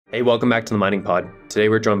Hey, welcome back to the Mining Pod. Today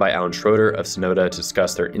we're joined by Schroeder of Synota to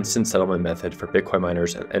discuss their instant settlement method for Bitcoin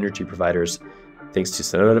miners and energy providers. Thanks to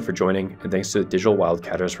Synota for joining, and thanks to the Digital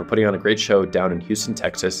Wildcatters for putting on a great show down in Houston,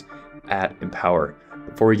 Texas at Empower.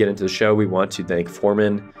 Before we get into the show, we want to thank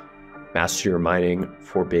Foreman Master Your Mining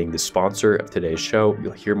for being the sponsor of today's show.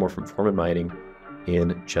 You'll hear more from Foreman Mining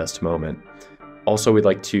in just a moment. Also, we'd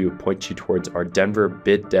like to point you towards our Denver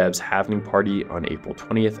Bit Devs Halving Party on April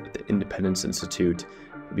 20th at the Independence Institute.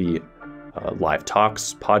 There'll be live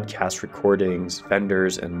talks, podcast recordings,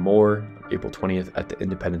 vendors, and more on April 20th at the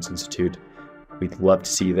Independence Institute. We'd love to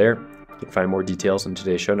see you there. You can find more details in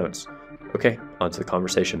today's show notes. Okay, on to the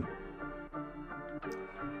conversation.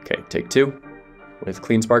 Okay, take two with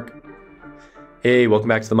CleanSpark. Hey, welcome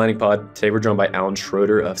back to the Mining Pod. Today we're joined by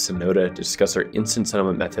Schroeder of Synota to discuss our instant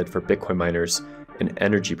settlement method for Bitcoin miners and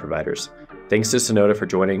energy providers. Thanks to Synota for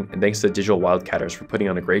joining, and thanks to the Digital Wildcatters for putting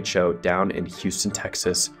on a great show down in Houston,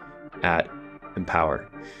 Texas at Empower.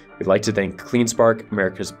 We'd like to thank CleanSpark,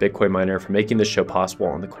 America's Bitcoin miner, for making this show possible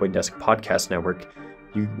on the CoinDesk Podcast Network.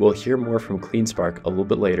 You will hear more from CleanSpark a little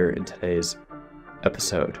bit later in today's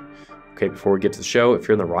episode. Okay, before we get to the show, if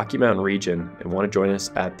you're in the Rocky Mountain region and want to join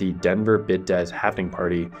us at the Denver Bit Devs Halving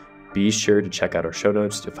Party, be sure to check out our show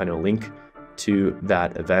notes to find a link to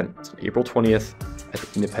that event. It's April 20th at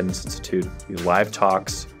the Independence Institute. We have live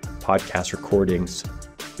talks, podcast recordings,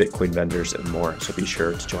 Bitcoin vendors, and more. So be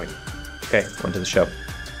sure to join. Okay, on to the show.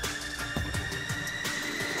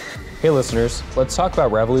 Hey listeners, let's talk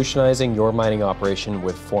about revolutionizing your mining operation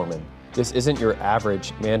with Foreman. This isn't your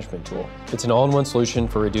average management tool. It's an all-in-one solution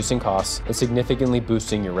for reducing costs and significantly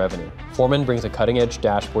boosting your revenue. Foreman brings a cutting-edge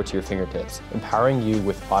dashboard to your fingertips, empowering you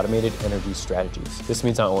with automated energy strategies. This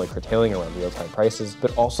means not only curtailing around real-time prices,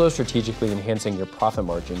 but also strategically enhancing your profit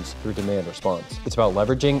margins through demand response. It's about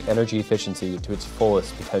leveraging energy efficiency to its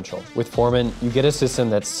fullest potential. With Foreman, you get a system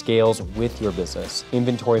that scales with your business,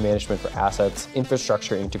 inventory management for assets,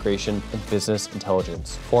 infrastructure integration, and business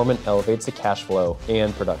intelligence. Foreman elevates the cash flow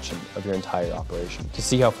and production of your entire operation. To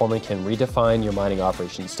see how Foreman can redefine your mining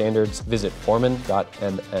operation standards, visit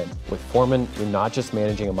foreman.mn. With Foreman, you're not just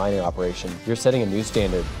managing a mining operation, you're setting a new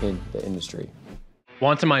standard in the industry.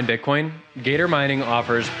 Want to mine Bitcoin? Gator Mining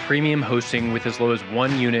offers premium hosting with as low as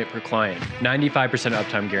 1 unit per client, 95%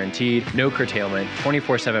 uptime guaranteed, no curtailment,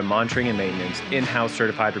 24/7 monitoring and maintenance, in-house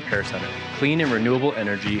certified repair center, clean and renewable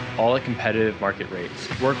energy, all at competitive market rates.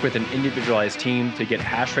 Work with an individualized team to get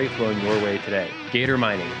hash rate flowing your way today. Gator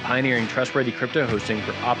Mining, pioneering trustworthy crypto hosting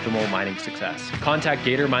for optimal mining success. Contact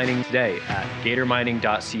Gator Mining today at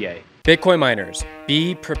gatormining.ca. Bitcoin miners,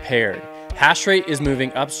 be prepared. Hash rate is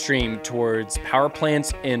moving upstream towards power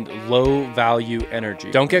plants and low-value energy.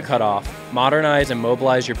 Don't get cut off. Modernize and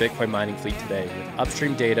mobilize your Bitcoin mining fleet today with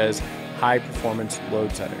Upstream Data's high-performance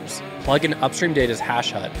load centers. Plug in Upstream Data's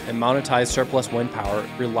hash hut and monetize surplus wind power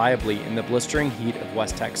reliably in the blistering heat of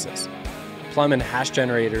West Texas. Plumb in hash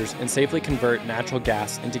generators and safely convert natural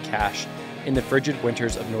gas into cash in the frigid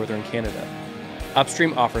winters of northern Canada.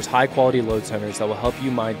 Upstream offers high-quality load centers that will help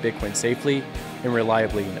you mine Bitcoin safely and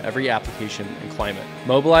reliably in every application and climate.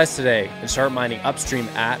 Mobilize today and start mining upstream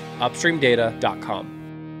at upstreamdata.com.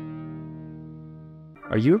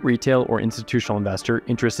 Are you a retail or institutional investor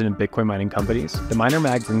interested in Bitcoin mining companies? The Miner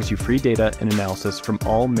Mag brings you free data and analysis from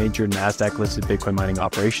all major NASDAQ-listed Bitcoin mining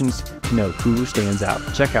operations to know who stands out.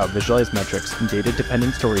 Check out visualized metrics and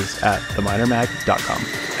data-dependent stories at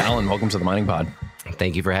theminermag.com. Alan, welcome to the Mining Pod.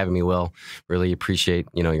 Thank you for having me, Will. Really appreciate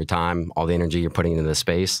your time, all the energy you're putting into this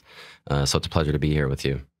space. So it's a pleasure to be here with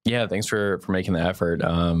you. Yeah, thanks for making the effort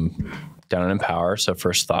down in Empower. So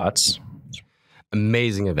first thoughts.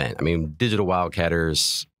 Amazing event. I mean, Digital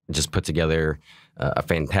Wildcatters just put together a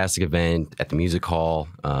fantastic event at the music hall.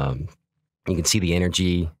 You can see the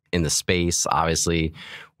energy in the space, obviously,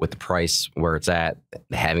 with the price where it's at,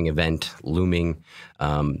 the halving event looming.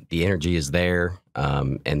 The energy is there,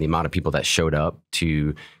 and the amount of people that showed up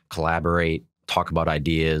to collaborate, talk about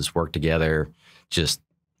ideas, work together, just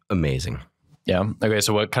amazing. Yeah. Okay.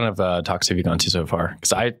 So what kind of talks have you gone to so far?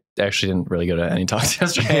 Because I actually didn't really go to any talks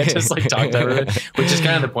yesterday. I just talked to everyone, which is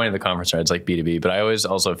kind of the point of the conference, right? It's like B2B, but I always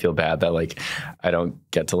also feel bad that I don't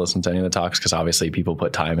get to listen to any of the talks because obviously people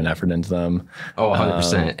put time and effort into them. Oh,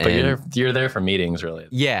 100%. But you're there for meetings, really.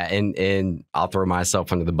 Yeah. And I'll throw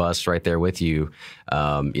myself under the bus right there with you.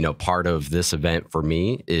 Part of this event for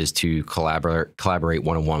me is to collaborate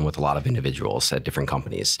one-on-one with a lot of individuals at different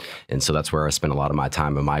companies. And so that's where I spend a lot of my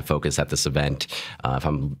time and my focus at this event. If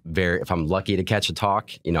I'm lucky to catch a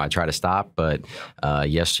talk, I try to stop, but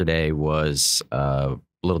yesterday was a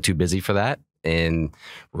little too busy for that. And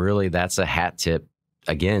really that's a hat tip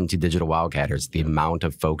again, to digital wildcatters, the amount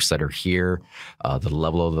of folks that are here, the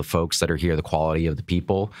level of the folks that are here, the quality of the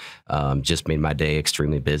people, just made my day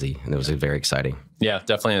extremely busy, and it was very exciting. Yeah,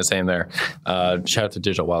 definitely the same there. Shout out to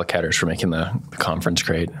Digital Wildcatters for making the conference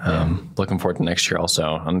great. Looking forward to next year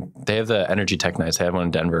also. They have the Energy Tech Nights. They had one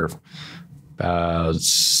in Denver about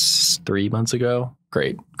 3 months ago.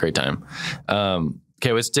 Great time.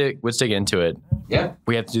 Okay, let's dig into it. Yeah.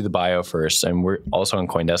 We have to do the bio first, and we're also on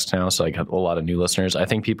CoinDesk now, so like a lot of new listeners. I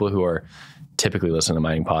think people who are typically listening to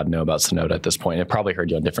Mining Pod know about Synota at this point. They've probably heard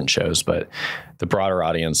you on different shows, but the broader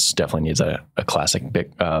audience definitely needs a classic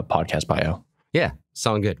big podcast bio. Yeah,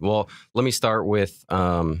 sound good. Well, let me start with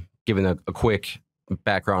giving a quick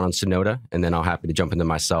background on Synota, and then I'll happy to jump into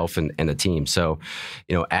myself and the team. So,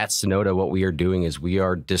 at Synota, what we are doing is we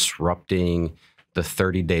are disrupting the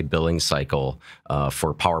 30-day billing cycle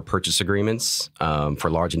for power purchase agreements for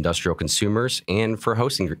large industrial consumers and for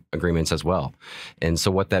hosting agreements as well. And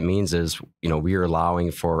so what that means is, we are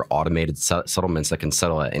allowing for automated settlements that can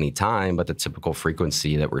settle at any time, but the typical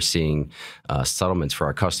frequency that we're seeing settlements for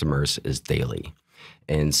our customers is daily.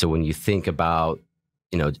 And so when you think about,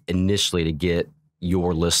 initially to get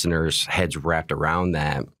your listeners' heads wrapped around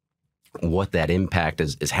that, what that impact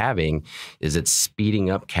is having is it's speeding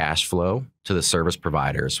up cash flow to the service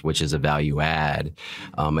providers, which is a value add.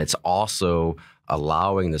 It's also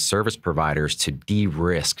allowing the service providers to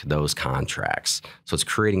de-risk those contracts. So it's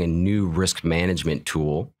creating a new risk management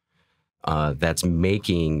tool that's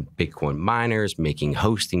making Bitcoin miners, making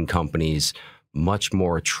hosting companies much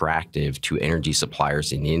more attractive to energy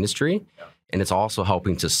suppliers in the industry. And it's also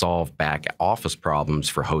helping to solve back office problems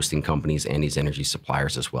for hosting companies and these energy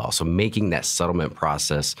suppliers as well. So making that settlement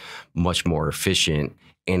process much more efficient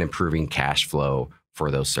and improving cash flow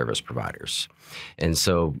for those service providers. And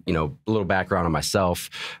so, a little background on myself.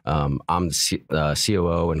 I'm the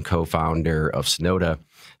COO and co-founder of Synota.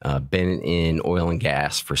 Been in oil and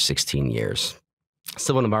gas for 16 years.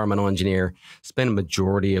 Civil and environmental engineer, spent a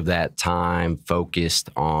majority of that time focused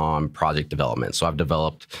on project development. So I've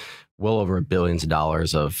developed well over billions of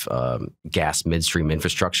dollars of gas midstream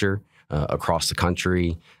infrastructure across the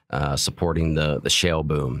country, supporting the shale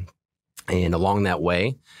boom. And along that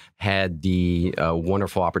way, had the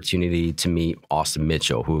wonderful opportunity to meet Austin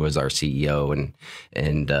Mitchell, who was our CEO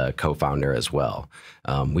and co-founder as well.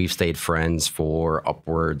 We've stayed friends for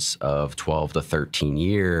upwards of 12 to 13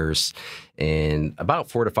 years. And about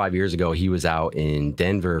 4 to 5 years ago, he was out in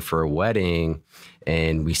Denver for a wedding,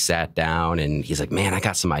 and we sat down, and he's like, "Man, I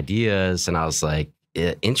got some ideas." And I was like,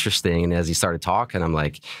 "Interesting." And as he started talking, I'm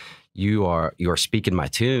like, you are speaking my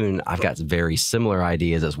tune. I've got very similar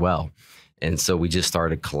ideas as well. And so we just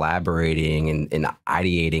started collaborating and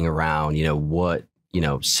ideating around, what,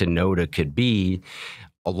 Synota could be.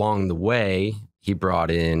 Along the way, he brought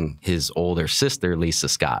in his older sister, Lisa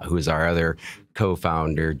Scott, who is our other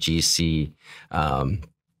co-founder, GC, and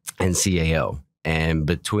CAO. And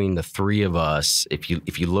between the three of us, if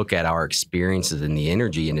you look at our experiences in the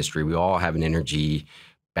energy industry, we all have an energy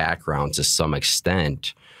background to some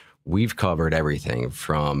extent. We've covered everything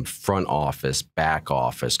from front office, back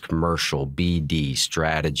office, commercial, BD,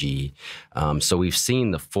 strategy. So we've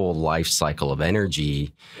seen the full life cycle of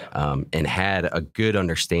energy and had a good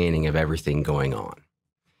understanding of everything going on.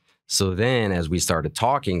 So then as we started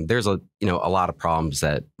talking, there's a lot of problems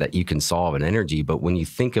that you can solve in energy. But when you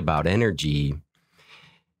think about energy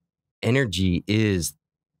is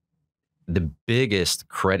the biggest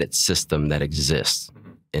credit system that exists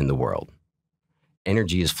in the world.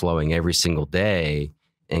 Energy is flowing every single day,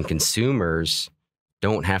 and consumers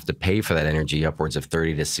don't have to pay for that energy upwards of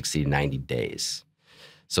 30 to 60 to 90 days.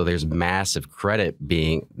 So there's massive credit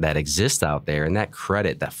that exists out there, and that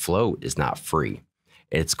credit, that float, is not free.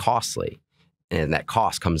 It's costly, and that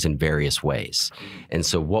cost comes in various ways. And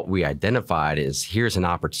so what we identified is here's an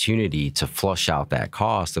opportunity to flush out that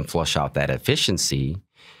cost and flush out that efficiency.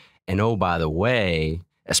 And oh, by the way,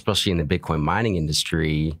 especially in the Bitcoin mining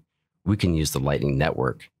industry, we can use the Lightning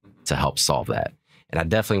Network to help solve that. And I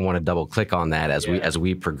definitely want to double click on that as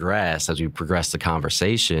we progress the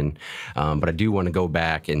conversation. But I do want to go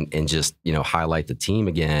back and just, highlight the team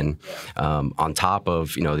again, on top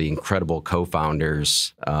of, the incredible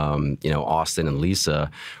co-founders, Austin and Lisa.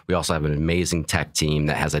 We also have an amazing tech team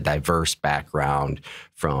that has a diverse background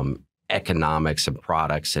from economics and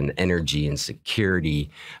products and energy and security,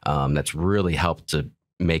 that's really helped to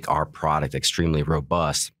make our product extremely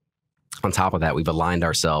robust. On top of that, we've aligned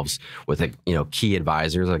ourselves with key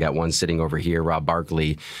advisors. I got one sitting over here, Rob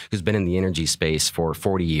Barkley, who's been in the energy space for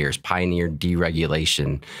 40 years, pioneered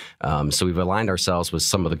deregulation. So we've aligned ourselves with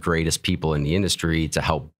some of the greatest people in the industry to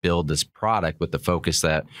help build this product with the focus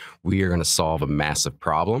that we are going to solve a massive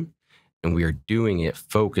problem, and we are doing it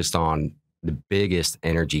focused on the biggest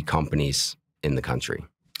energy companies in the country.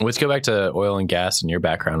 Let's go back to oil and gas and your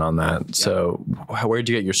background on that. Yeah. So where did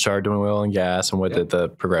you get your start doing oil and gas, and what did the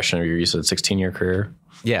progression of your 16-year career?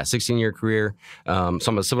 Yeah, 16-year career. So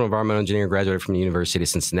I'm a civil environmental engineer, graduated from the University of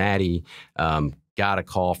Cincinnati. Got a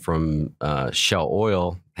call from Shell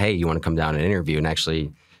Oil. Hey, you want to come down and interview? And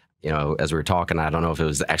actually, as we were talking, I don't know if it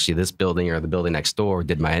was actually this building or the building next door,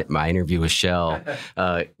 did my interview with Shell,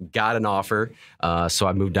 got an offer. So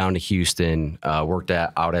I moved down to Houston, worked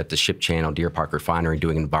out at the Ship Channel Deer Park Refinery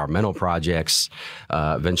doing environmental projects,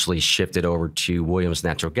 eventually shifted over to Williams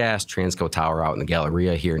Natural Gas, Transco Tower out in the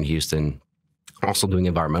Galleria here in Houston, also doing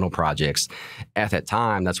environmental projects. At that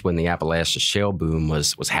time, that's when the Appalachia shale boom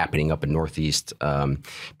was happening up in Northeast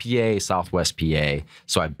PA, Southwest PA.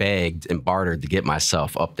 So I begged and bartered to get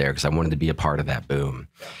myself up there because I wanted to be a part of that boom.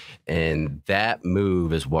 And that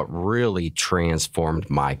move is what really transformed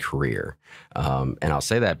my career. And I'll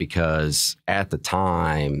say that because at the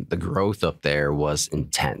time, the growth up there was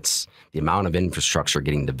intense. The amount of infrastructure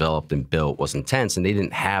getting developed and built was intense, and they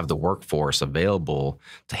didn't have the workforce available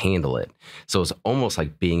to handle it. So it was almost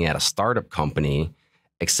like being at a startup company,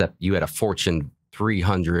 except you had a Fortune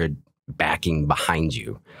 300 backing behind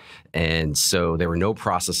you. And so there were no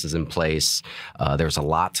processes in place. There was a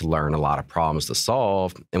lot to learn, a lot of problems to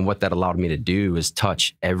solve. And what that allowed me to do is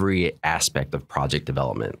touch every aspect of project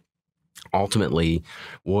development. Ultimately,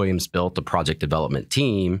 Williams built a project development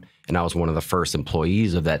team, and I was one of the first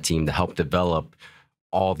employees of that team to help develop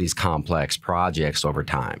all these complex projects over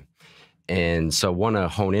time. And so I want to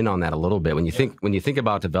hone in on that a little bit. When you think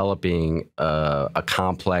about developing a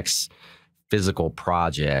complex physical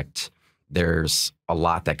project, there's a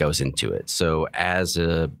lot that goes into it. So as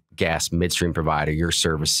a gas midstream provider, you're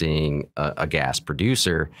servicing a gas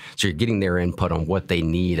producer. So you're getting their input on what they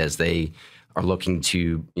need as they are looking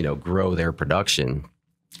to, grow their production.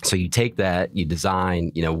 So you take that, you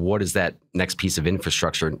design, what does that next piece of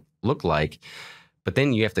infrastructure look like? But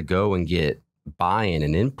then you have to go and get buy-in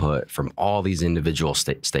and input from all these individual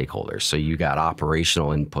stakeholders. So you got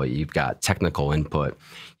operational input, you've got technical input,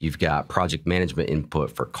 you've got project management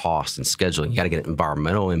input for cost and scheduling. You got to get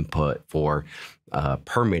environmental input for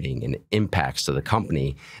permitting and impacts to the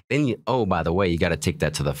company. Then by the way, you got to take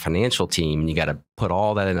that to the financial team, and you got to put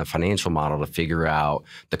all that in a financial model to figure out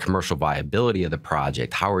the commercial viability of the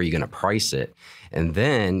project. How are you going to price it? And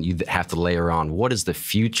then you have to layer on, what does the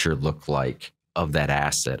future look like of that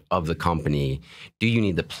asset, of the company? Do you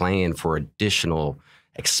need to plan for additional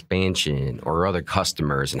expansion or other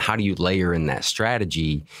customers? And how do you layer in that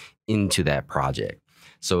strategy into that project?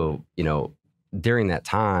 So, during that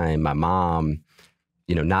time, my mom,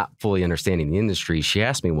 not fully understanding the industry, she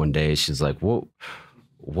asked me one day, she's like,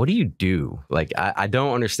 what do you do? Like, I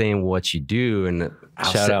don't understand what you do. And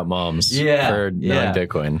shout out moms for knowing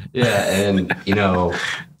Bitcoin. Yeah. And,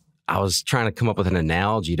 I was trying to come up with an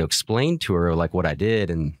analogy to explain to her like what I did.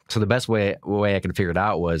 And so the best way I could figure it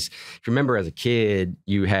out was, if you remember as a kid,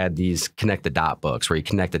 you had these connect the dot books where you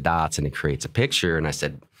connect the dots and it creates a picture. And I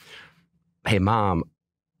said, hey, Mom,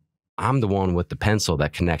 I'm the one with the pencil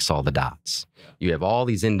that connects all the dots. You have all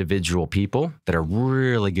these individual people that are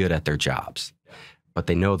really good at their jobs, but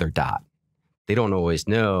they know their dot. They don't always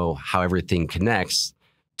know how everything connects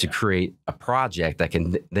to create a project that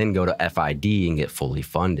can then go to FID and get fully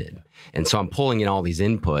funded. And so I'm pulling in all these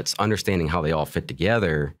inputs, understanding how they all fit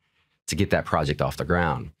together to get that project off the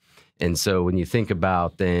ground. And so when you think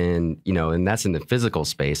about then, and that's in the physical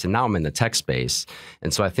space, and now I'm in the tech space.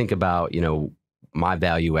 And so I think about, my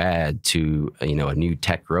value add to, a new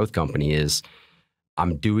tech growth company is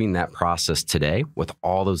I'm doing that process today with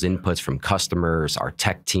all those inputs from customers, our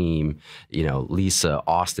tech team, Lisa,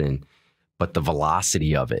 Austin, but the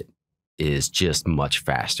velocity of it is just much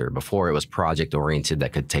faster. Before it was project oriented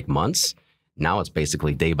that could take months. Now it's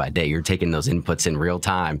basically day by day. You're taking those inputs in real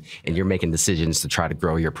time and you're making decisions to try to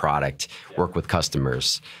grow your product, work with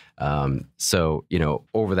customers. So,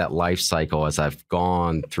 over that life cycle, as I've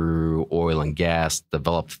gone through oil and gas,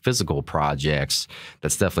 developed physical projects,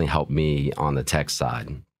 that's definitely helped me on the tech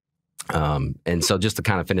side. And so just to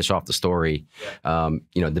kind of finish off the story,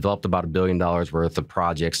 developed about $1 billion worth of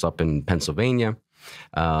projects up in Pennsylvania.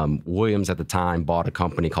 Williams at the time bought a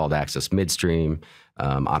company called Access Midstream.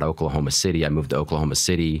 out of Oklahoma City. I moved to Oklahoma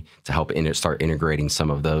City to help start integrating some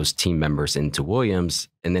of those team members into Williams.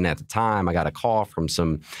 And then at the time, I got a call from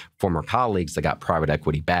some former colleagues that got private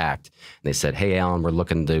equity backed. And they said, "Hey, Alan, we're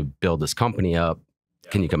looking to build this company up.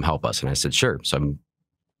 Can you come help us?" And I said, "Sure." So I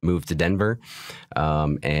moved to Denver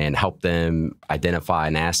and helped them identify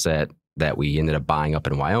an asset that we ended up buying up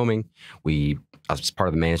in Wyoming. We, as part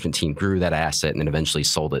of the management team, grew that asset and then eventually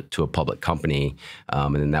sold it to a public company.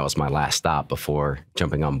 And then that was my last stop before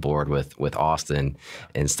jumping on board with Austin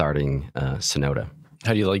and starting Synota.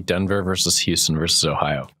 How do you like Denver versus Houston versus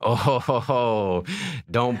Ohio? Oh,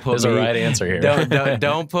 don't put There's me. a right answer here.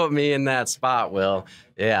 Don't put me in that spot, Will.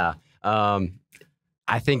 Yeah.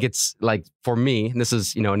 I think it's like, for me, and this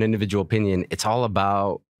is, an individual opinion, it's all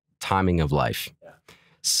about timing of life.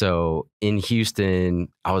 So in Houston,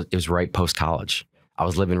 it was right post-college. I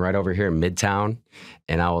was living right over here in Midtown,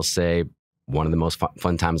 and I will say one of the most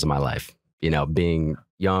fun times of my life. Being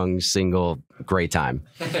young, single, great time.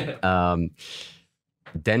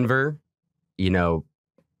 Denver,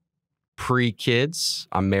 pre-kids.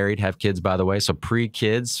 I'm married, have kids, by the way. So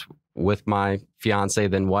pre-kids with my fiance,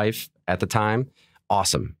 then wife at the time.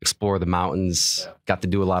 Awesome. Explore the mountains. Got to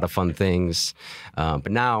do a lot of fun things.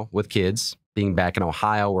 But now with kids, being back in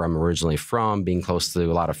Ohio, where I'm originally from, being close to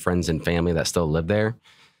a lot of friends and family that still live there,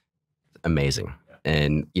 amazing.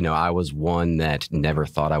 And, I was one that never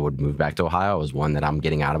thought I would move back to Ohio. I was one that I'm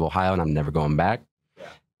getting out of Ohio and I'm never going back.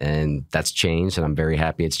 And that's changed, and I'm very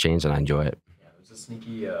happy it's changed, and I enjoy it. Yeah, there's a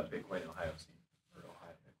sneaky Bitcoin Ohio scene, or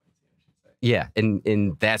Ohio Bitcoin scene, I should say. Yeah,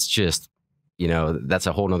 and that's just, that's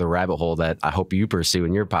a whole nother rabbit hole that I hope you pursue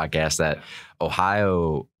in your podcast, that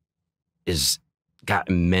Ohio is got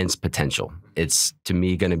immense potential. It's, to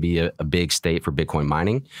me, going to be a big state for Bitcoin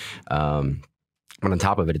mining. But on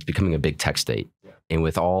top of it, it's becoming a big tech state. And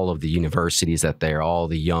with all of the universities all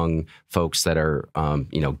the young folks that are,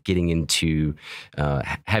 getting into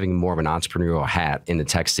having more of an entrepreneurial hat in the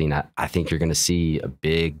tech scene, I think you're going to see a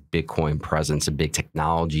big Bitcoin presence, a big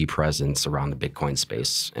technology presence around the Bitcoin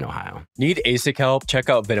space in Ohio. Need ASIC help? Check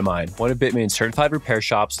out Vitamine, one of Bitmain's certified repair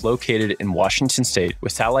shops located in Washington State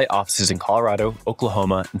with satellite offices in Colorado,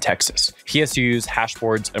 Oklahoma, and Texas. PSUs,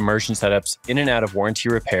 hashboards, immersion setups, in and out of warranty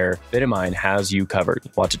repair, Vitamine has you covered.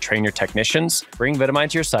 Want to train your technicians? Bring Vitamine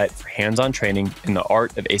to your site for hands-on training in the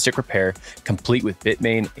art of ASIC repair, complete with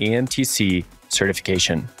Bitmain AMTC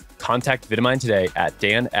certification. Contact Vitamine today at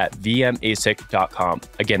dan@vmasic.com.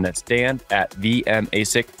 Again, that's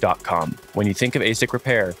dan@vmasic.com. When you think of ASIC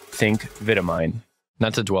repair, think Vitamine.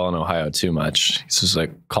 Not to dwell on Ohio too much. This is a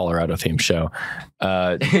Colorado themed show.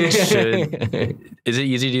 Is it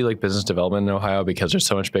easy to do like business development in Ohio because there's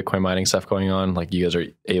so much Bitcoin mining stuff going on? Like, you guys are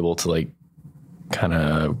able to like kind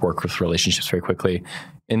of work with relationships very quickly.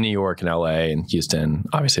 In New York and LA and Houston,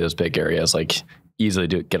 obviously those big areas, like, easily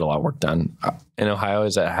get a lot of work done. In Ohio,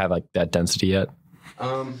 does that have like that density yet?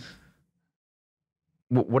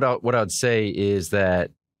 What I would say is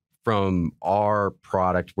that from our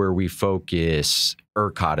product where we focus,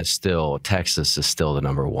 ERCOT is still, Texas is still the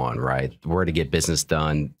number one, right? Where to get business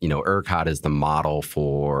done. ERCOT is the model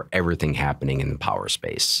for everything happening in the power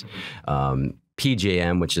space.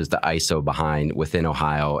 PJM, which is the ISO within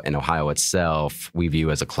Ohio, and Ohio itself, we view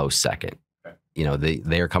as a close second.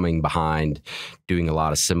 They're coming behind, doing a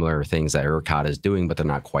lot of similar things that ERCOT is doing, but they're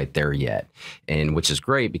not quite there yet. And which is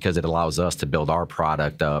great because it allows us to build our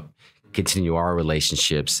product up, continue our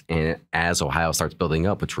relationships, and as Ohio starts building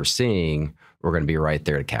up, which we're seeing, we're going to be right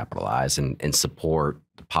there to capitalize and support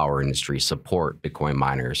the power industry, support Bitcoin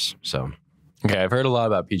miners. So. Okay, I've heard a lot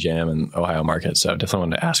about PJM and Ohio market, so definitely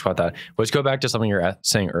wanted to ask about that. Let's go back to something you were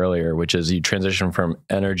saying earlier, which is you transition from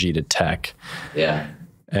energy to tech. Yeah.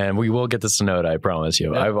 And we will get to Synota, I promise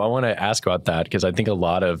you. Yeah. I want to ask about that because I think a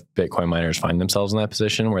lot of Bitcoin miners find themselves in that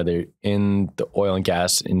position where they're in the oil and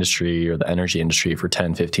gas industry or the energy industry for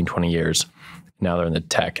 10, 15, 20 years. Now they're in the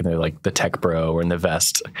tech and they're like the tech bro or in the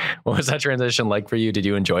vest. What was that transition like for you? Did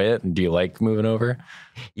you enjoy it? Do you like moving over?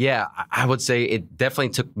 Yeah, I would say it definitely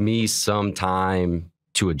took me some time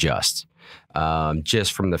to adjust,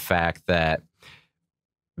 just from the fact that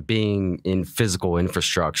being in physical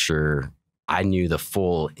infrastructure, I knew the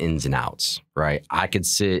full ins and outs, right? I could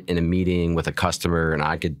sit in a meeting with a customer and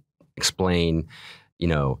I could explain,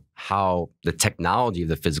 how the technology of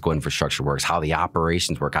the physical infrastructure works, how the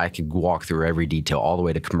operations work. I could walk through every detail all the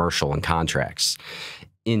way to commercial and contracts.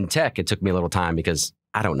 In tech, it took me a little time because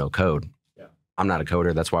I don't know code. Yeah. I'm not a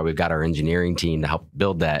coder. That's why we've got our engineering team to help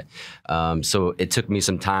build that. So it took me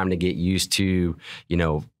some time to get used to,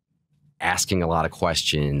 asking a lot of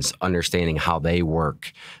questions, understanding how they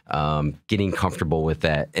work, getting comfortable with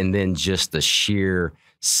that. And then just the sheer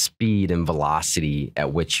speed and velocity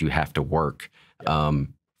at which you have to work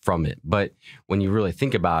from it. But when you really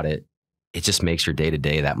think about it, it just makes your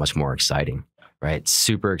day-to-day that much more exciting, right?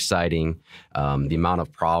 Super exciting. The amount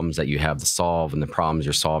of problems that you have to solve and the problems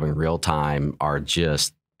you're solving real time are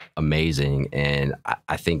just amazing. And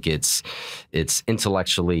I think it's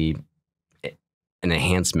intellectually an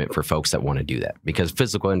enhancement for folks that want to do that, because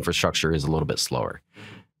physical infrastructure is a little bit slower.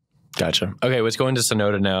 Gotcha. Okay, let's go into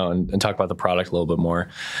Synota now and talk about the product a little bit more.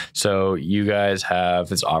 So you guys have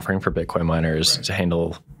this offering for Bitcoin miners to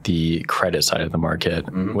handle the credit side of the market.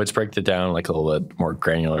 Let's break it down like a little bit more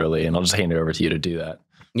granularly, and I'll just hand it over to you to do that.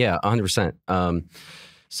 Yeah, 100%.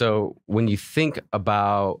 So when you think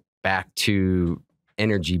about back to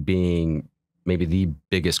energy being maybe the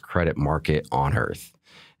biggest credit market on earth,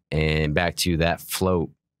 and back to that float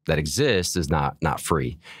that exists is not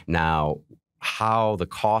free. Now, how the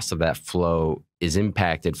cost of that float is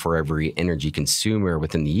impacted for every energy consumer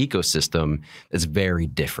within the ecosystem is very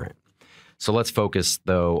different. So let's focus,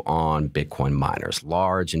 though, on Bitcoin miners,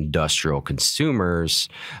 large industrial consumers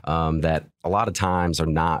that a lot of times are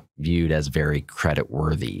not viewed as very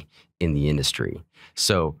creditworthy in the industry.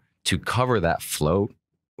 So to cover that float,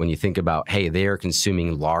 when you think about, hey, they are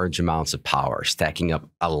consuming large amounts of power, stacking up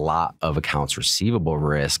a lot of accounts receivable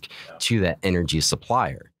risk to that energy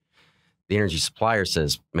supplier. The energy supplier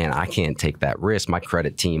says, man, I can't take that risk. My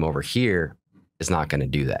credit team over here is not going to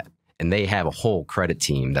do that. And they have a whole credit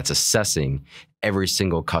team that's assessing every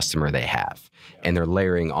single customer they have. And they're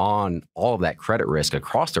layering on all of that credit risk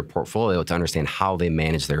across their portfolio to understand how they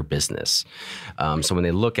manage their business. So when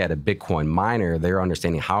they look at a Bitcoin miner, they're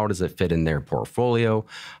understanding, how does it fit in their portfolio?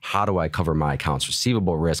 How do I cover my accounts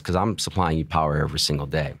receivable risk? Because I'm supplying you power every single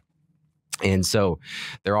day. And so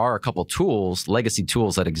there are a couple tools, legacy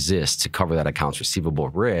tools that exist to cover that accounts receivable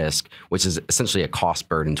risk, which is essentially a cost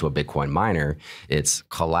burden to a Bitcoin miner. It's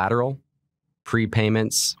collateral,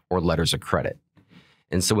 prepayments, or letters of credit.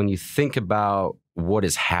 And so when you think about what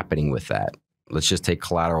is happening with that, let's just take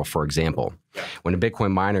collateral, for example. When a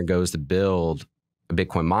Bitcoin miner goes to build a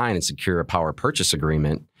Bitcoin mine and secure a power purchase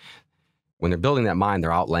agreement, when they're building that mine, they're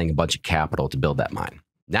outlaying a bunch of capital to build that mine.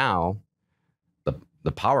 Now,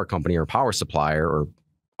 the power company or power supplier, or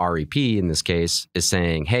REP in this case, is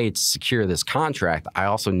saying, hey, to secure this contract, I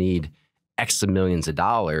also need X of millions of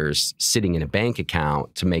dollars sitting in a bank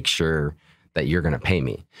account to make sure that you're going to pay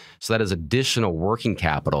me. So that is additional working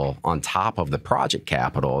capital on top of the project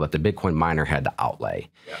capital that the Bitcoin miner had to outlay.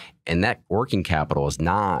 And that working capital is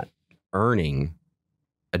not earning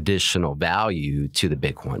additional value to the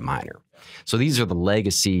Bitcoin miner. So these are the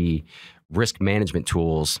legacy risk management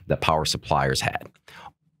tools that power suppliers had.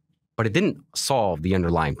 But it didn't solve the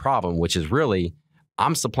underlying problem, which is really,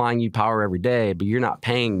 I'm supplying you power every day, but you're not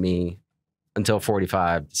paying me until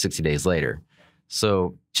 45, 60 days later.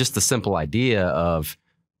 So just the simple idea of,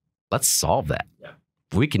 let's solve that.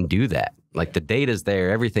 We can do that. Like, the data's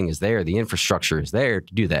there, everything is there, the infrastructure is there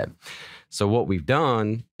to do that. So what we've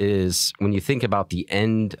done is, when you think about the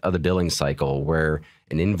end of the billing cycle, where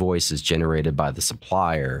an invoice is generated by the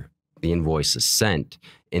supplier, the invoice is sent,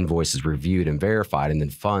 invoice is reviewed and verified, and then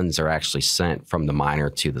funds are actually sent from the miner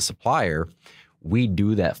to the supplier, we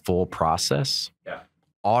do that full process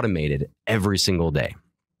automated every single day.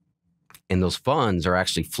 And those funds are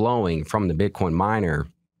actually flowing from the Bitcoin miner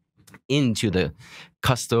into the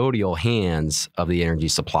custodial hands of the energy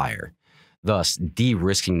supplier, thus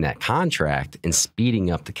de-risking that contract and speeding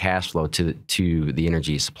up the cash flow to the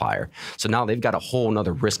energy supplier. So now they've got a whole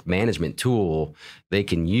nother risk management tool they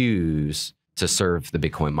can use to serve the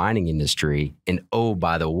Bitcoin mining industry. And oh,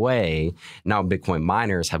 by the way, now Bitcoin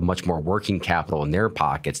miners have much more working capital in their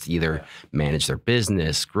pockets to either manage their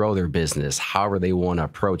business, grow their business, however they want to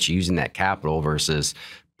approach using that capital, versus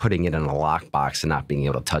putting it in a lockbox and not being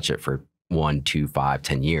able to touch it for 1, 2, 5,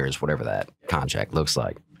 10 years, whatever that contract looks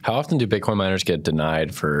like. How often do Bitcoin miners get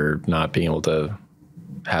denied for not being able to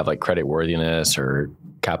have like credit worthiness or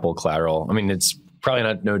capital collateral? I mean, it's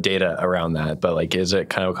probably no data around that, but like, is it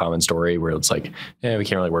kind of a common story where it's like, yeah, we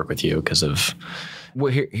can't really work with you because of...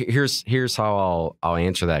 Well, here's how I'll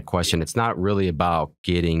answer that question. It's not really about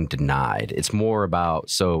getting denied. It's more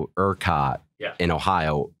about, so ERCOT in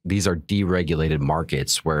Ohio, these are deregulated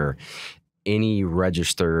markets where any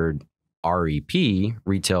registered REP,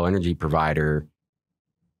 retail energy provider,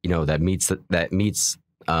 that meets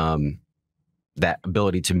that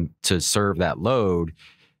ability to serve that load,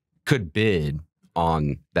 could bid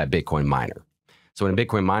on that Bitcoin miner. So when a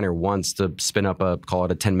Bitcoin miner wants to spin up call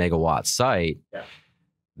it a 10 megawatt site,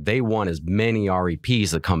 they want as many REPs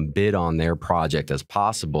to come bid on their project as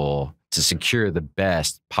possible to secure the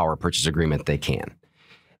best power purchase agreement they can.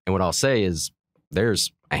 And what I'll say is,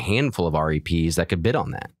 there's a handful of REPs that could bid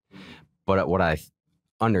on that. But what I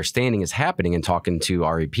understanding is happening and talking to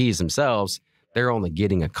REPs themselves, they're only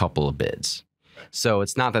getting a couple of bids. So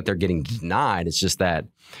it's not that they're getting denied. It's just that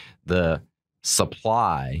the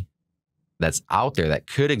supply that's out there that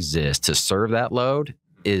could exist to serve that load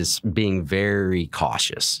is being very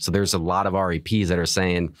cautious. So there's a lot of REPs that are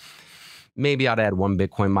saying, maybe I'd add one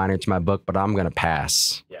Bitcoin miner to my book, but I'm going to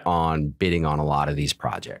pass on bidding on a lot of these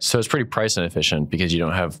projects. So it's pretty price inefficient because you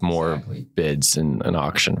don't have more bids in an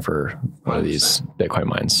auction for one of these Bitcoin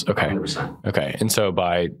mines. Okay. 100%. Okay. And so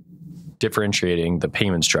by differentiating the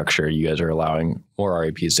payment structure, you guys are allowing more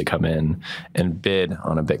REPs to come in and bid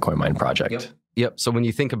on a Bitcoin mine project. Yep. So when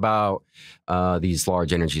you think about these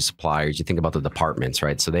large energy suppliers, you think about the departments,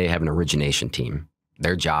 right? So they have an origination team.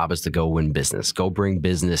 Their job is to go win business, go bring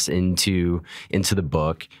business into the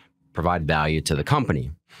book, provide value to the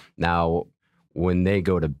company. Now, when they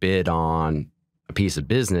go to bid on a piece of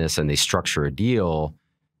business and they structure a deal,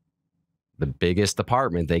 the biggest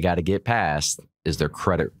department they got to get past is their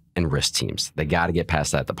credit and risk teams. They got to get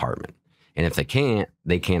past that department. And if they can't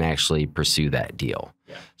actually pursue that deal.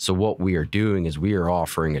 Yeah. So what we are doing is we are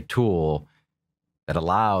offering a tool that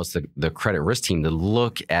allows the credit risk team to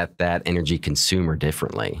look at that energy consumer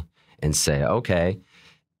differently and say, okay,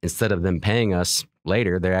 instead of them paying us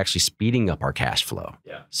later, they're actually speeding up our cash flow.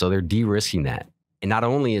 Yeah. So they're de-risking that. And not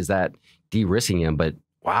only is that de-risking them, but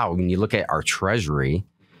wow, when you look at our treasury,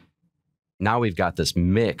 now we've got this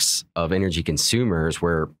mix of energy consumers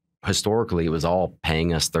where historically it was all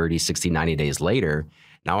paying us 30, 60, 90 days later.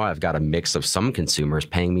 Now I've got a mix of some consumers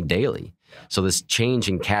paying me daily. So this change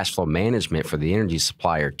in cash flow management for the energy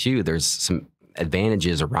supplier too, there's some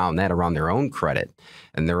advantages around that, around their own credit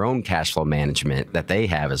and their own cash flow management that they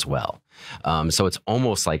have as well. So it's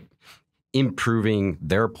almost like improving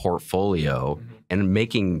their portfolio and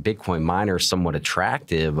making Bitcoin miners somewhat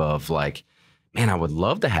attractive of like, man, I would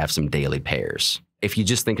love to have some daily pairs. If you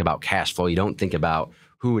just think about cash flow, you don't think about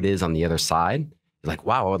who it is on the other side. Like,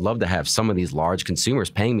 wow, I would love to have some of these large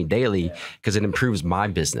consumers paying me daily because it improves my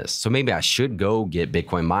business. So maybe I should go get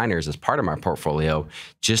Bitcoin miners as part of my portfolio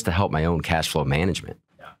just to help my own cash flow management.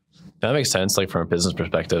 That makes sense. Like from a business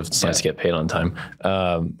perspective, it's nice to get paid on time.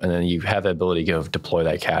 And then you have the ability to go deploy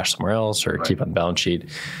that cash somewhere else or keep on the balance sheet.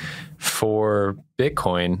 For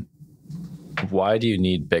Bitcoin, why do you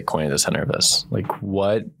need Bitcoin at the center of this? Like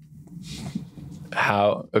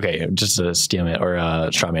okay, just a steelman or a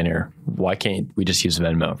straw man here. Why can't we just use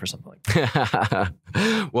Venmo for something like that?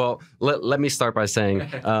 Well, let me start by saying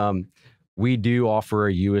we do offer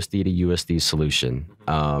a USD to USD solution.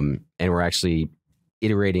 And we're actually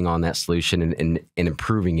iterating on that solution and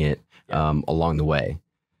improving it along the way.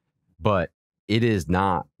 But it is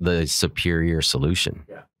not the superior solution.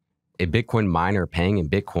 Yeah. A Bitcoin miner paying in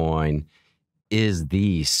Bitcoin is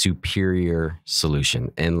the superior solution.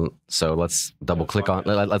 And so let's double click on,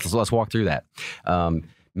 let's walk through that.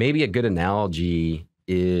 Maybe a good analogy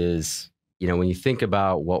is, when you think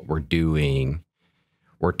about what we're doing,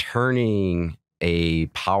 we're turning a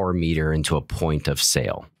power meter into a point of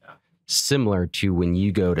sale, similar to when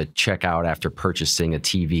you go to check out after purchasing a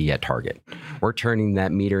TV at Target. We're turning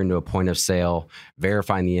that meter into a point of sale,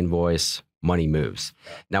 verifying the invoice, money moves.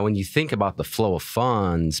 Now, when you think about the flow of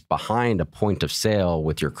funds behind a point of sale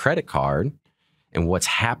with your credit card and what's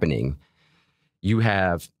happening, you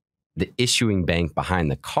have the issuing bank behind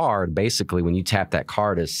the card. Basically, when you tap that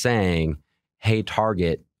card is saying, hey,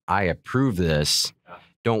 Target, I approve this.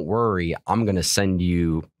 Don't worry, I'm going to send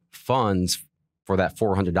you funds for that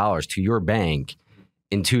 $400 to your bank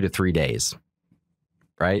in 2 to 3 days,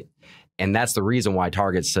 right? And that's the reason why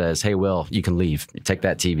Target says, hey, Will, you can leave. Take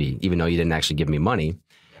that TV, even though you didn't actually give me money.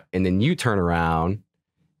 And then you turn around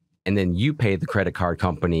and then you pay the credit card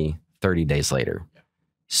company 30 days later.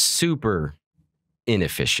 Super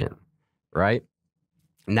inefficient, right?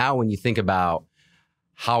 Now, when you think about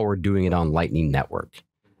how we're doing it on Lightning Network.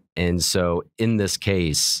 And so in this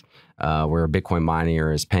case, where a Bitcoin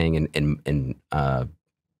miner is paying in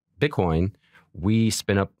Bitcoin, we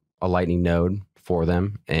spin up a Lightning node for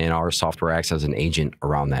them, and our software acts as an agent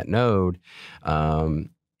around that node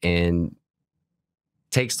and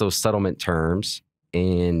takes those settlement terms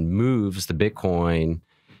and moves the Bitcoin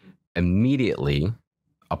immediately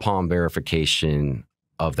upon verification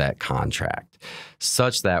of that contract,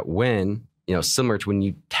 such that when, similar to when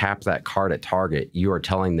you tap that card at Target, you are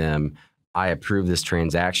telling them, I approve this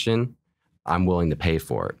transaction, I'm willing to pay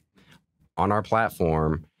for it. On our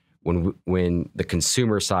platform, when the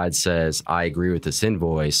consumer side says, I agree with this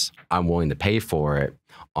invoice, I'm willing to pay for it,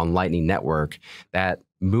 on Lightning Network, that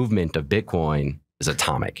movement of Bitcoin is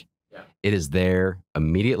atomic. Yeah. It is there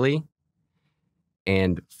immediately.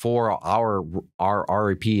 And for our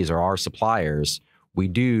REPs or our suppliers, we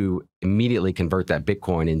do immediately convert that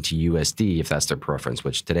Bitcoin into USD if that's their preference,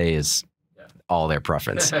 which today is all their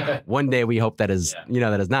preference. One day we hope that is,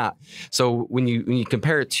 that is not. So when you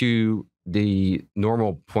compare it to the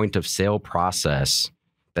normal point of sale process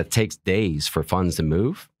that takes days for funds to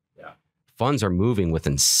move, funds are moving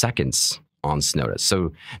within seconds on Synota.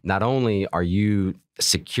 So not only are you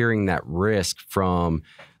securing that risk from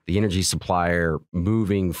the energy supplier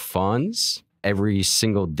moving funds every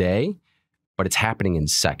single day, but it's happening in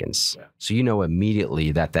seconds. So you know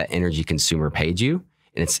immediately that energy consumer paid you,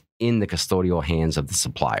 and it's in the custodial hands of the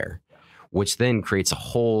supplier, which then creates a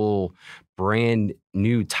whole brand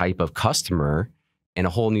new type of customer and a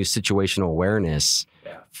whole new situational awareness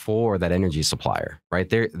for that energy supplier, right?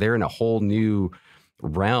 They're in a whole new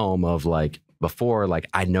realm of like, before, like,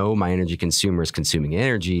 I know my energy consumer is consuming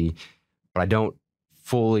energy, but I don't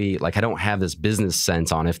fully, like, I don't have this business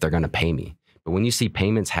sense on if they're going to pay me. But when you see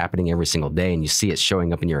payments happening every single day and you see it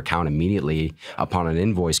showing up in your account immediately upon an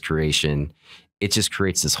invoice creation, it just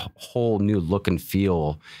creates this whole new look and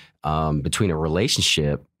feel between a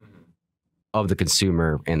relationship of the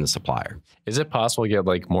consumer and the supplier. Is it possible to get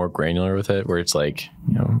like more granular with it, where it's like,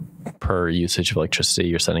 per usage of electricity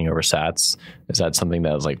you're sending over sats? Is that something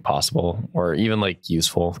that is like possible or even like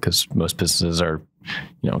useful? Because most businesses are,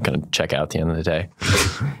 kind of check out at the end of the day.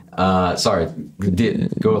 Sorry,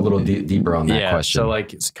 go a little deeper on that question. So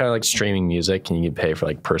like, it's kind of like streaming music. Can you pay for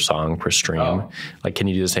like per song, per stream? Oh. Like, can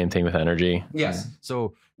you do the same thing with energy? Yes.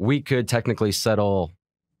 So we could technically settle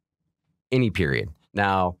any period.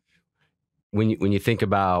 Now, when you think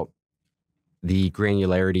about the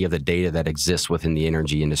granularity of the data that exists within the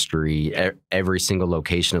energy industry, every single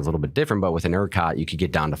location is a little bit different, but with an ERCOT, you could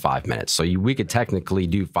get down to 5 minutes. So we could technically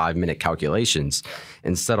do 5-minute calculations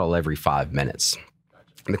and settle every 5 minutes.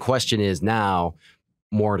 And the question is now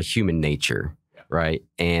more to human nature, right?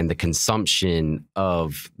 And the consumption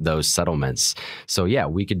of those settlements. So yeah,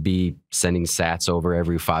 we could be sending sats over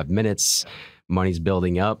every 5 minutes, money's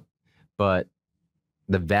building up, but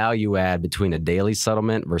the value add between a daily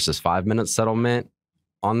settlement versus 5-minute settlement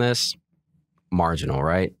on this, marginal,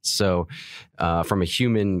 right? So from a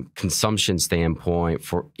human consumption standpoint,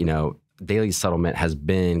 for daily settlement has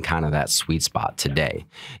been kind of that sweet spot today.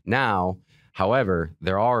 Now, however,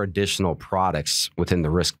 there are additional products within the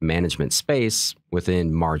risk management space,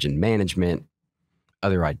 within margin management,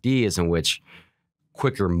 other ideas in which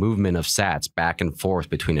quicker movement of sats back and forth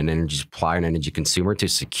between an energy supplier and energy consumer to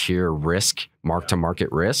secure risk, mark-to-market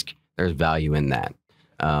risk, there's value in that.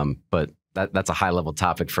 But that's a high-level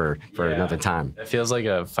topic for another time. It feels like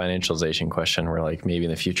a financialization question where like maybe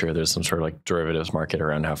in the future there's some sort of like derivatives market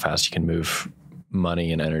around how fast you can move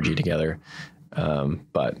money and energy together.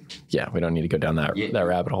 But yeah, we don't need to go down that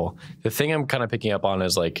rabbit hole. The thing I'm kind of picking up on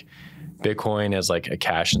is like Bitcoin as like a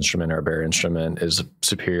cash instrument or a bearer instrument is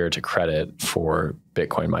superior to credit for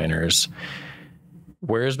Bitcoin miners.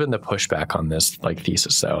 Where's been the pushback on this like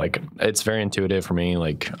thesis though? Like, it's very intuitive for me.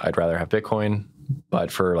 Like, I'd rather have Bitcoin,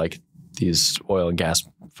 but for like these oil and gas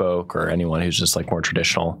folk or anyone who's just like more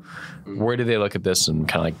traditional, where do they look at this and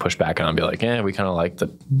kind of like push back on and be like, we kind of like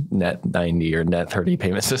the net 90 or net 30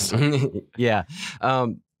 payment system? Yeah.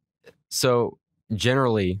 So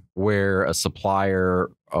generally where a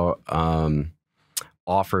supplier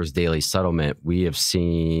offers daily settlement, we have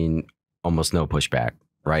seen almost no pushback,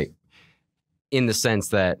 right? In the sense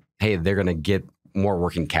that, hey, they're going to get more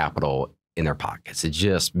working capital in their pockets. It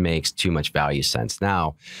just makes too much value sense.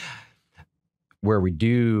 Now, where we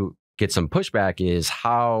do get some pushback is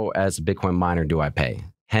how, as a Bitcoin miner, do I pay?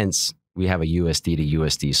 Hence, we have a USD to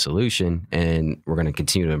USD solution, and we're going to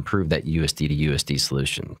continue to improve that USD to USD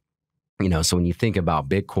solution. So when you think about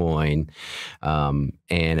Bitcoin and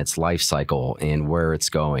its life cycle and where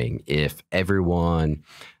it's going, if everyone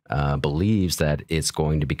believes that it's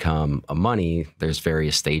going to become a money, there's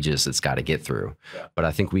various stages it's got to get through. Yeah. But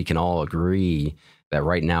I think we can all agree that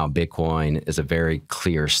right now Bitcoin is a very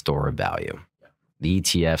clear store of value. Yeah. The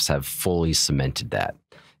ETFs have fully cemented that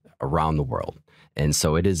around the world. And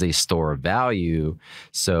so it is a store of value.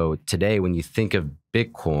 So today, when you think of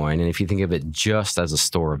Bitcoin, and if you think of it just as a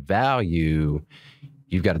store of value,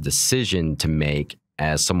 you've got a decision to make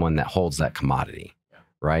as someone that holds that commodity,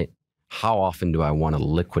 right? How often do I want to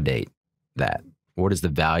liquidate that? What is the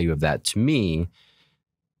value of that to me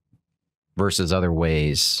versus other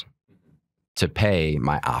ways to pay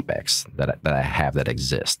my OPEX that I have that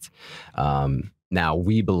exist? Now,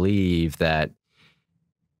 we believe that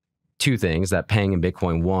two things, that paying in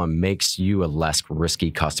Bitcoin, one, makes you a less risky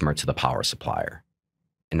customer to the power supplier,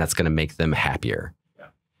 and that's going to make them happier. Yeah.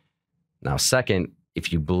 Now, second,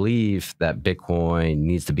 if you believe that Bitcoin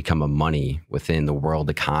needs to become a money within the world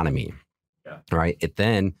economy, right?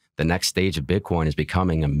 Then the next stage of Bitcoin is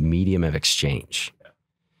becoming a medium of exchange.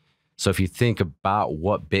 So if you think about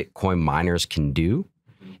what Bitcoin miners can do,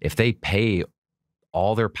 if they pay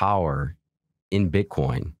all their power in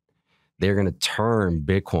Bitcoin, they're going to turn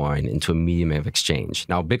Bitcoin into a medium of exchange.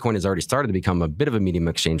 Now, Bitcoin has already started to become a bit of a medium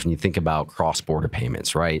of exchange when you think about cross-border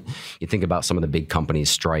payments, right? You think about some of the big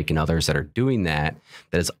companies, Strike and others, that are doing that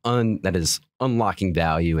is unlocking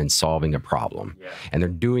value and solving a problem. And they're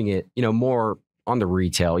doing it, more on the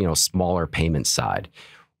retail, smaller payment side.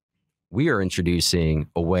 We are introducing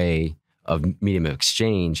a way of medium of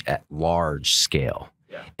exchange at large scale.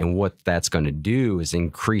 And what that's going to do is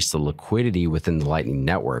increase the liquidity within the Lightning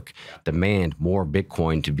Network, demand more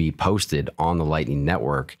Bitcoin to be posted on the Lightning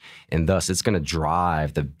Network. And thus it's going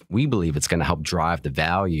to we believe it's going to help drive the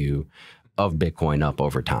value of Bitcoin up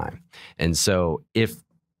over time. And so if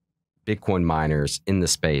Bitcoin miners in the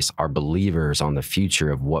space are believers on the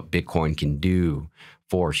future of what Bitcoin can do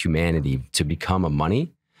for humanity to become a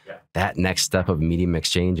money, that next step of medium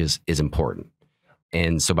exchange is important.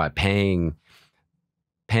 And so by paying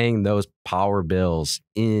those power bills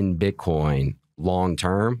in Bitcoin long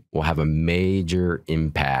term will have a major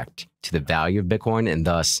impact to the value of Bitcoin and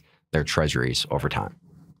thus their treasuries over time.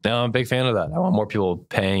 No, I'm a big fan of that. I want more people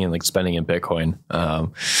paying and spending in Bitcoin.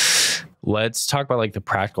 Let's talk about the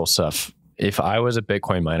practical stuff. If I was a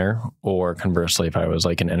Bitcoin miner, or conversely, if I was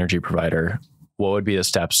an energy provider, what would be the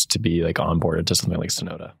steps to be onboarded to something like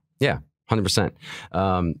Synota? Yeah, 100%.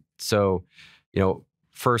 So,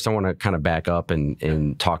 first, I want to kind of back up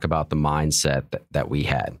and talk about the mindset that we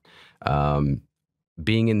had.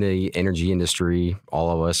 Being in the energy industry,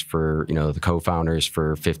 all of us for, the co-founders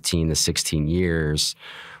for 15 to 16 years,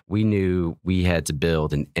 we knew we had to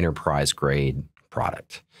build an enterprise grade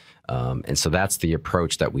product. And so that's the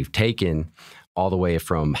approach that we've taken all the way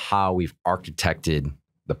from how we've architected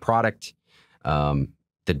the product,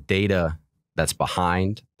 the data that's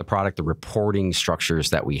behind the product, the reporting structures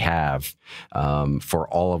that we have for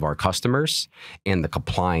all of our customers, and the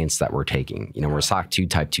compliance that we're taking. We're SOC 2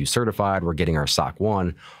 Type 2 certified. We're getting our SOC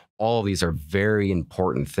 1. All of these are very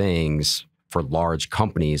important things for large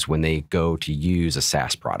companies when they go to use a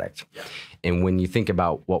SaaS product. And when you think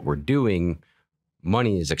about what we're doing,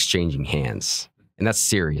 money is exchanging hands, and that's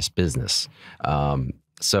serious business.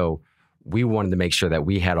 So we wanted to make sure that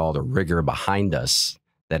we had all the rigor behind us,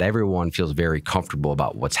 that everyone feels very comfortable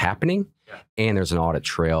about what's happening, and there's an audit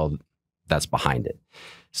trail that's behind it.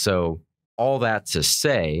 So all that to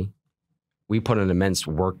say, we put an immense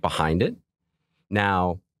work behind it.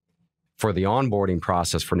 Now, for the onboarding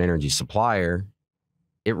process for an energy supplier,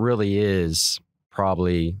 it really is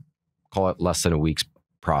probably, call it less than a week's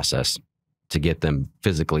process to get them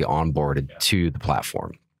physically onboarded to the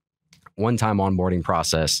platform. One-time onboarding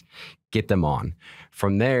process, get them on.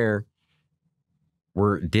 From there,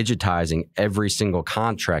 we're digitizing every single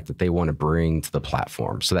contract that they want to bring to the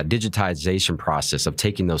platform. So that digitization process of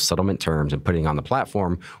taking those settlement terms and putting on the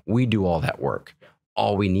platform, we do all that work.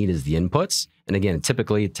 All we need is the inputs. And again,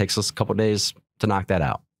 typically it takes us a couple of days to knock that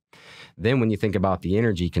out. Then when you think about the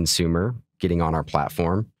energy consumer getting on our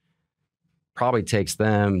platform, probably takes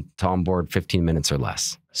them to onboard 15 minutes or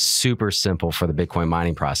less. Super simple for the Bitcoin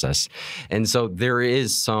mining process. And so there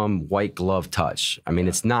is some white glove touch. I mean,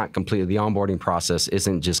 it's not completely, the onboarding process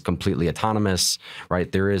isn't just completely autonomous,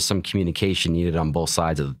 right? There is some communication needed on both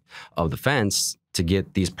sides of the fence to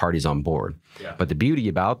get these parties on board. But the beauty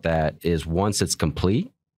about that is once it's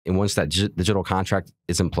complete and once that digital contract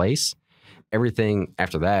is in place, everything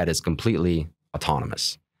after that is completely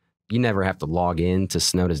autonomous. You never have to log in to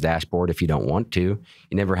Synota's dashboard if you don't want to. You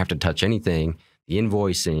never have to touch anything. The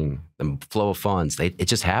invoicing, the flow of funds, it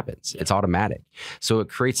just happens. It's automatic. So it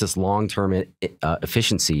creates this long-term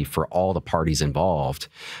efficiency for all the parties involved,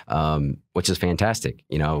 which is fantastic.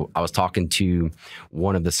 I was talking to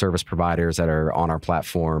one of the service providers that are on our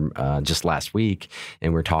platform just last week,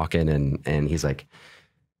 and we're talking, and he's like,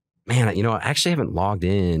 man, I actually haven't logged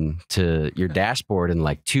in to your dashboard in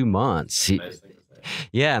like 2 months.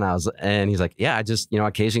 Yeah, and he's like, yeah, I just,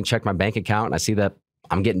 occasionally check my bank account and I see that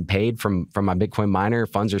I'm getting paid from my Bitcoin miner.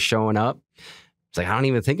 Funds are showing up. It's like, I don't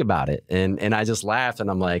even think about it. And I just laughed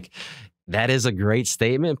and I'm like, that is a great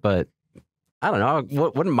statement, but I don't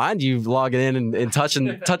know. Wouldn't mind you logging in and touching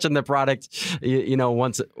the product,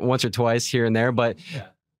 once or twice here and there. But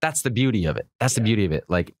that's the beauty of it. That's the beauty of it.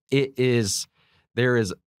 Like there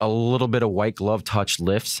is a little bit of white glove touch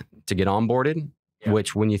lifts to get onboarded.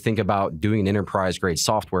 Which when you think about doing enterprise grade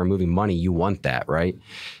software, moving money, you want that, right?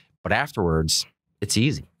 But afterwards, it's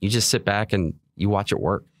easy. You just sit back and you watch it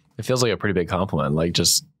work. It feels like a pretty big compliment, like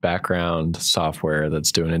just background software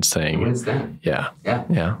that's doing its thing. It's done. Yeah. Yeah.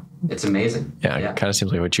 Yeah. It's amazing. Yeah. It kind of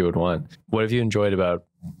seems like what you would want. What have you enjoyed about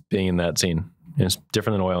being in that scene? It's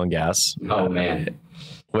different than oil and gas. Oh, man.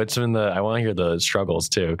 What's been I want to hear the struggles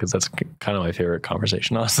too, because that's kind of my favorite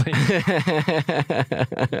conversation, honestly.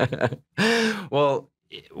 Well,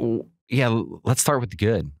 yeah, let's start with the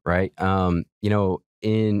good, right? You know,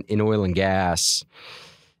 in oil and gas,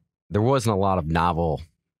 there wasn't a lot of novel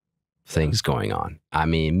things going on. I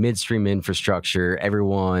mean, midstream infrastructure,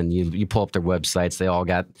 everyone, you pull up their websites, they all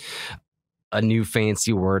got a new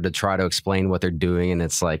fancy word to try to explain what they're doing. And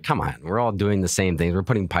it's like, come on, we're all doing the same things. We're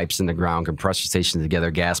putting pipes in the ground, compressor stations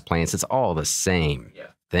together, gas plants. It's all the same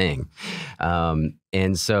thing.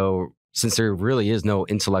 And so since there really is no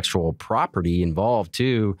intellectual property involved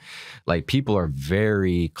too, like people are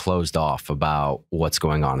very closed off about what's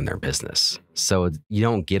going on in their business. So you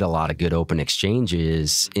don't get a lot of good open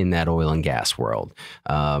exchanges in that oil and gas world,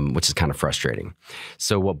 which is kind of frustrating.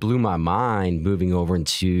 So what blew my mind moving over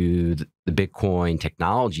into the Bitcoin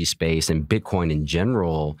technology space and Bitcoin in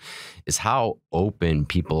general is how open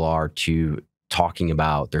people are to talking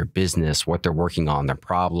about their business, what they're working on, their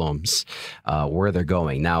problems, where they're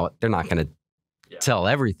going. Now, they're not going to tell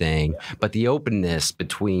everything, but the openness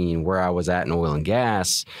between where I was at in oil and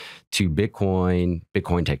gas to Bitcoin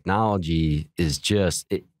technology is just,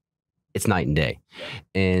 it's night and day.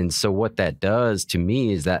 And so what that does to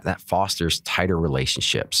me is that fosters tighter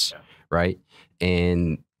relationships, right?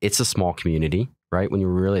 And it's a small community, right? When you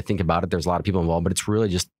really think about it, there's a lot of people involved, but it's really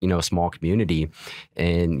just, you know, a small community.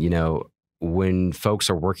 And, you know, when folks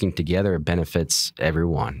are working together, it benefits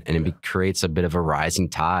everyone, and it creates a bit of a rising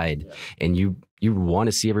tide. And you want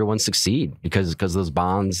to see everyone succeed because those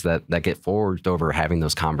bonds that get forged over having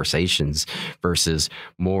those conversations versus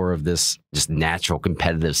more of this just natural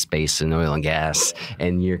competitive space in oil and gas.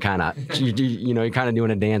 And you're kind of you're kind of doing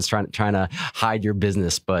a dance trying to hide your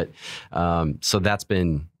business. But so that's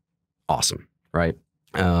been awesome, right?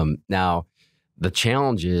 Now the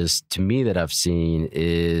challenges to me that I've seen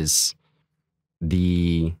is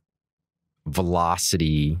the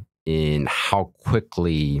velocity in how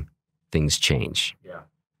quickly things change. Yeah.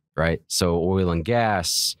 Right. So oil and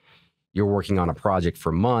gas, you're working on a project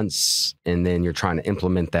for months, and then you're trying to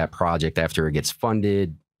implement that project after it gets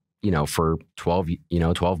funded, you know, for 12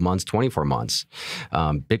 months, 24 months.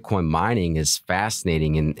 Bitcoin mining is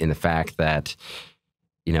fascinating in the fact that,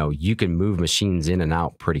 you know, you can move machines in and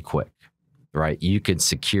out pretty quick, right? You could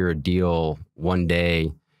secure a deal one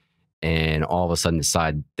day and all of a sudden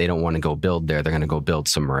decide they don't want to go build there. They're going to go build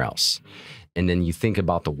somewhere else. And then you think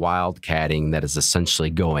about the wildcatting that is essentially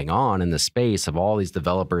going on in the space of all these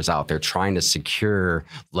developers out there trying to secure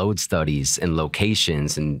load studies and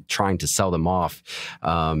locations and trying to sell them off.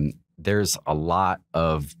 There's a lot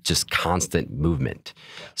of just constant movement.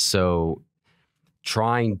 So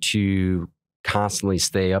trying to constantly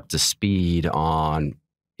stay up to speed on,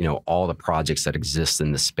 you know, all the projects that exist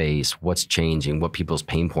in the space, what's changing, what people's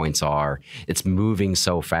pain points are. It's moving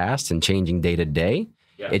so fast and changing day to day.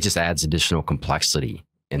 Yeah. It just adds additional complexity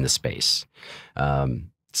in the space.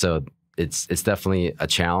 So it's definitely a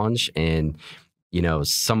challenge. And, you know,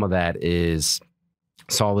 some of that is,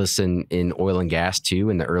 saw this in oil and gas too,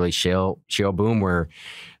 in the early shale boom, where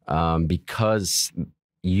because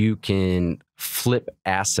you can flip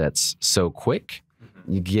assets so quick,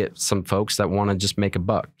 you get some folks that want to just make a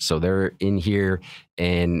buck. So they're in here,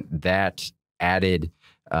 and that added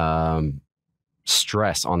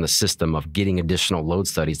stress on the system of getting additional load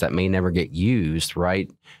studies that may never get used, right?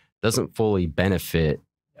 Doesn't fully benefit,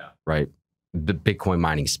 right, the Bitcoin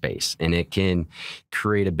mining space. And it can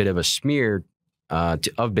create a bit of a smear of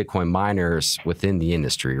Bitcoin miners within the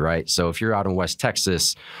industry, right? So if you're out in West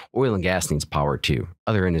Texas, oil and gas needs power too.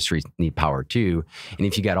 Other industries need power too. And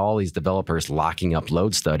if you got all these developers locking up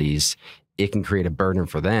load studies, it can create a burden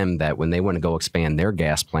for them that when they want to go expand their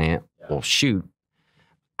gas plant, well, shoot,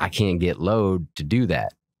 I can't get load to do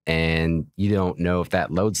that. And you don't know if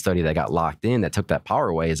that load study that got locked in that took that power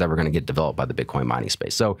away is ever going to get developed by the Bitcoin mining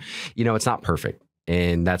space. So, you know, it's not perfect.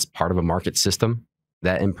 And that's part of a market system,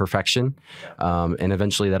 that imperfection. And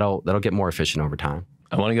eventually that'll get more efficient over time.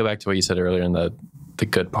 I want to go back to what you said earlier in the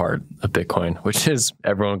good part of Bitcoin, which is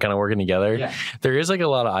everyone kind of working together. Yeah. There is like a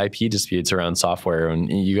lot of IP disputes around software,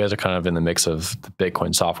 and you guys are kind of in the mix of the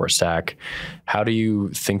Bitcoin software stack. How do you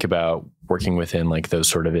think about working within like those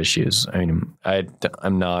sort of issues? I mean,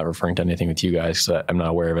 I'm not referring to anything with you guys because I'm not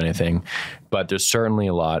aware of anything, but there's certainly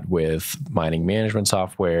a lot with mining management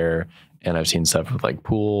software, and I've seen stuff with like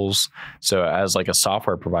pools. So as like a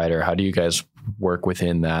software provider, how do you guys work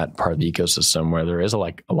within that part of the ecosystem where there is a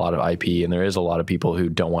lot of IP and there is a lot of people who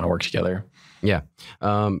don't want to work together? Yeah.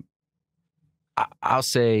 I'll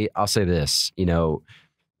say this,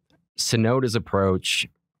 Synota's approach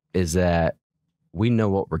is that we know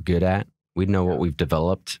what we're good at. We know what we've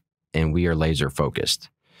developed, and we are laser focused,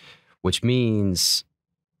 which means,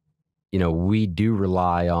 we do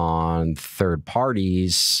rely on third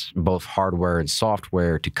parties, both hardware and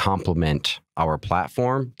software, to complement our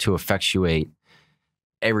platform to effectuate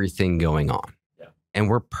everything going on. Yeah. And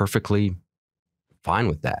we're perfectly fine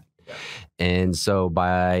with that. Yeah. And so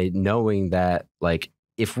by knowing that, like,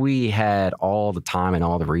 if we had all the time and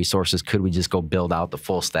all the resources, could we just go build out the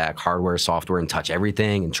full stack hardware, software, and touch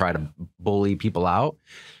everything and try to bully people out?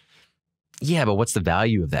 Yeah, but what's the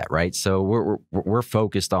value of that, right? So we're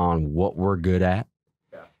focused on what we're good at,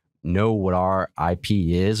 know what our IP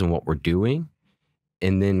is and what we're doing,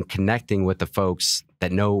 and then connecting with the folks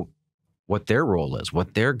that know what their role is,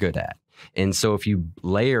 what they're good at. And so if you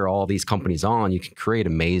layer all these companies on, you can create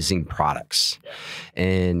amazing products. Yeah.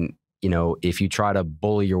 And if you try to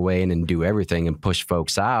bully your way in and do everything and push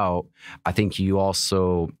folks out, I think you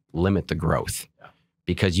also limit the growth.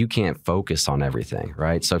 Because you can't focus on everything,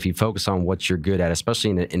 right? So if you focus on what you're good at, especially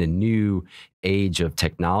in a new age of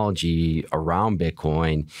technology around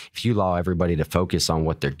Bitcoin, if you allow everybody to focus on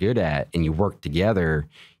what they're good at and you work together,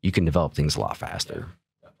 you can develop things a lot faster.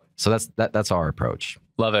 So that's our approach.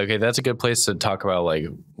 Love it. Okay, that's a good place to talk about like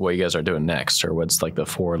what you guys are doing next, or what's like the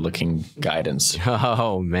forward-looking guidance.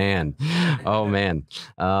 Oh man.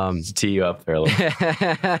 Tee you up there a little.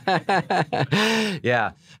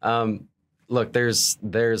 Yeah. Look,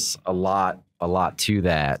 there's a lot to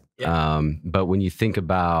that. Yeah. But when you think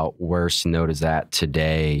about where Synota's at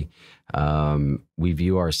today, we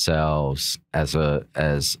view ourselves as a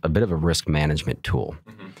bit of a risk management tool.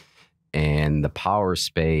 Mm-hmm. And the power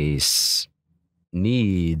space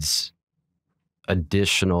needs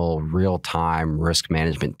additional real-time risk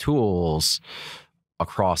management tools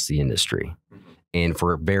across the industry. Mm-hmm. And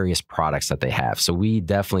for various products that they have. So we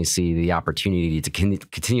definitely see the opportunity to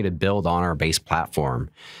continue to build on our base platform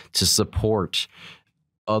to support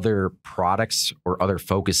other products or other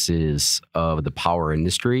focuses of the power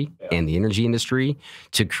industry and the energy industry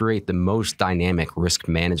to create the most dynamic risk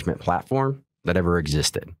management platform that ever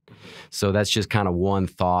existed. So that's just kind of one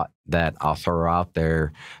thought that I'll throw out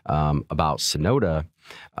there about Synota.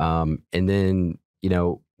 And then,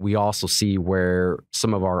 we also see where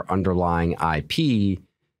some of our underlying IP,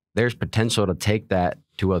 there's potential to take that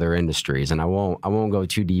to other industries. And I won't go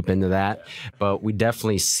too deep into that, but we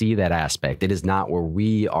definitely see that aspect. It is not where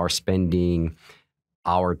we are spending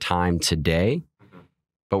our time today,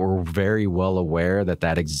 but we're very well aware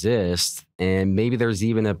that exists. And maybe there's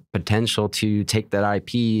even a potential to take that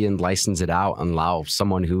IP and license it out and allow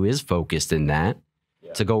someone who is focused in that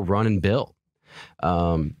to go run and build.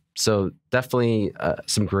 So definitely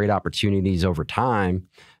some great opportunities over time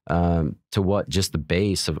to what just the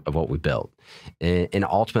base of what we built. And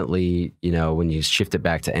ultimately, when you shift it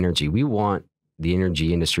back to energy, we want the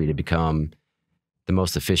energy industry to become the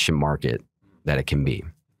most efficient market that it can be.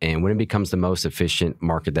 And when it becomes the most efficient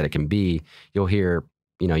market that it can be, you'll hear,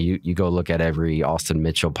 you go look at every Austin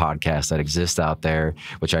Mitchell podcast that exists out there,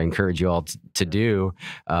 which I encourage you all to do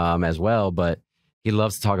as well. But he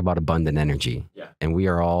loves to talk about abundant energy. Yeah. And we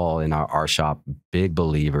are all in our shop big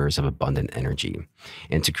believers of abundant energy.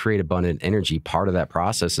 And to create abundant energy, part of that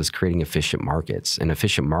process is creating efficient markets. And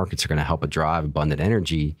efficient markets are going to help drive abundant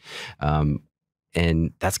energy.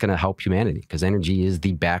 And that's going to help humanity because energy is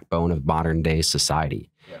the backbone of modern day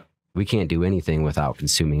society. Yeah. We can't do anything without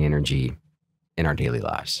consuming energy in our daily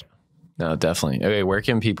lives. No, definitely. Okay, where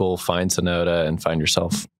can people find Synota and find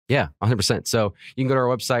yourself? Yeah, 100%. So you can go to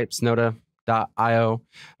our website, Synota.io.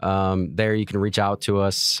 There you can reach out to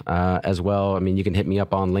us as well. I mean, you can hit me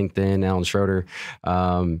up on LinkedIn, Alan Schroeder.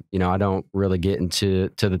 I don't really get into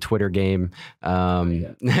the Twitter game.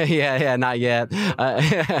 Not yet. Not yet.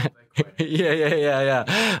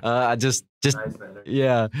 I just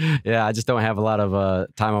I just don't have a lot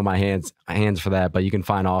of time on my hands for that. But you can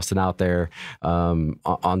find Austin out there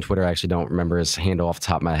on Twitter. I actually don't remember his handle off the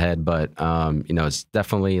top of my head, but it's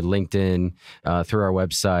definitely LinkedIn through our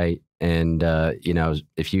website. And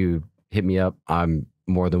if you hit me up, I'm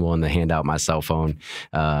more than willing to hand out my cell phone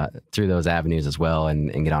through those avenues as well,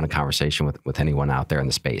 and get on a conversation with anyone out there in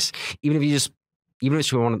the space. Even if you just even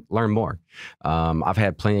if you want to learn more. I've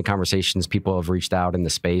had plenty of conversations. People have reached out in the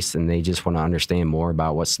space and they just want to understand more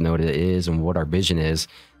about what Synota is and what our vision is.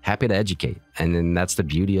 Happy to educate. And then that's the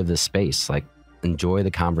beauty of this space. Like, enjoy the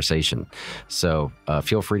conversation. So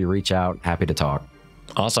feel free to reach out. Happy to talk.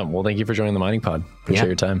 Awesome. Well, thank you for joining the Mining Pod. Appreciate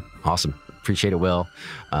your time. Awesome. Appreciate it, Will.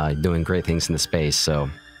 Doing great things in the space. So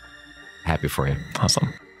happy for you.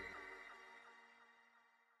 Awesome.